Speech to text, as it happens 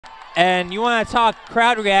And you want to talk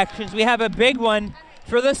crowd reactions, we have a big one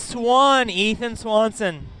for the Swan, Ethan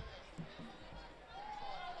Swanson.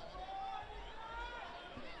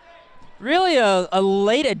 Really a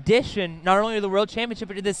late addition, not only to the World Championship,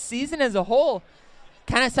 but to the season as a whole.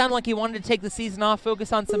 Kind of sounded like he wanted to take the season off,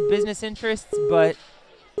 focus on some business interests, but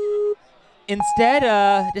instead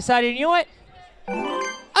decided, you know what,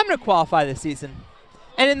 I'm going to qualify this season.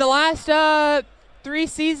 And in the last 3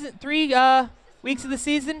 weeks of the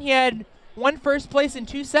season, he had 1 first place in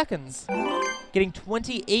 2 seconds, getting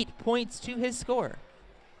 28 points to his score.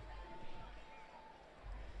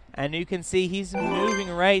 And you can see he's moving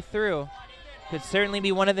right through. Could certainly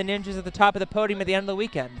be one of the ninjas at the top of the podium at the end of the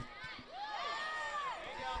weekend.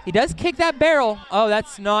 He does kick that barrel. Oh,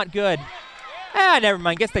 that's not good. Ah, never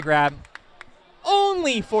mind. Gets the grab.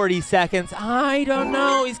 Only 40 seconds. I don't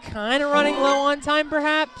know. He's kind of running low on time,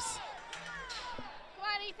 perhaps.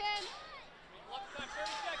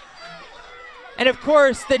 And, of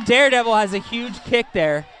course, the Daredevil has a huge kick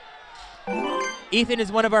there. Ethan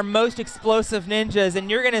is one of our most explosive ninjas, and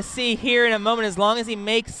you're going to see here in a moment, as long as he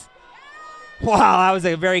makes... Wow, that was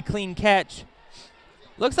a very clean catch.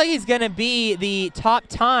 Looks like he's going to be the top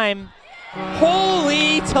time.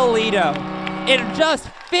 Holy Toledo. In just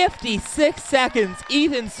 56 seconds,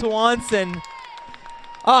 Ethan Swanson.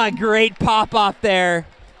 Oh, a great pop-off there,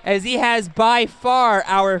 as he has by far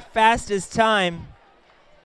our fastest time.